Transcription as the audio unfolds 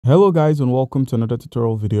Hello guys, and welcome to another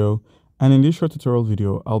tutorial video. And in this short tutorial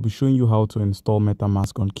video, I'll be showing you how to install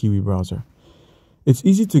MetaMask on Kiwi Browser. It's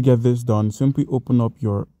easy to get this done. Simply open up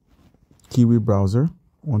your Kiwi Browser.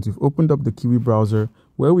 Once you've opened up the Kiwi Browser,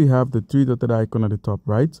 where we have the three dotted icon at the top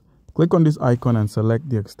right, click on this icon and select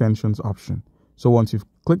the extensions option. So once you've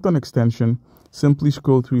clicked on extension, simply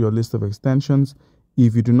scroll through your list of extensions.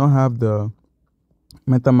 If you do not have the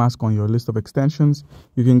MetaMask on your list of extensions,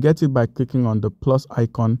 you can get it by clicking on the plus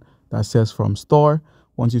icon that says from store.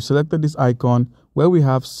 Once you've selected this icon, where we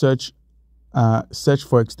have search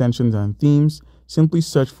for extensions and themes, simply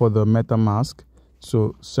search for the MetaMask.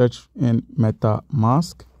 So search in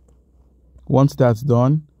MetaMask. Once that's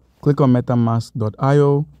done, click on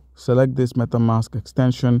metamask.io, select this MetaMask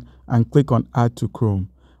extension and click on add to Chrome.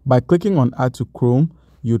 By clicking on add to Chrome,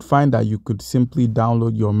 you'd find that you could simply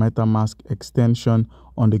download your MetaMask extension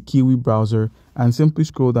on the Kiwi browser and simply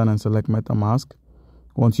scroll down and select MetaMask.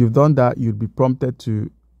 Once you've done that, you'd be prompted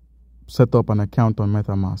to set up an account on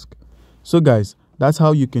MetaMask. So guys, that's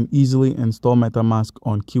how you can easily install MetaMask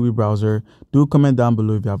on Kiwi browser. Do comment down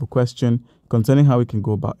below if you have a question concerning how we can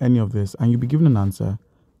go about any of this and you'll be given an answer.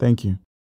 Thank you.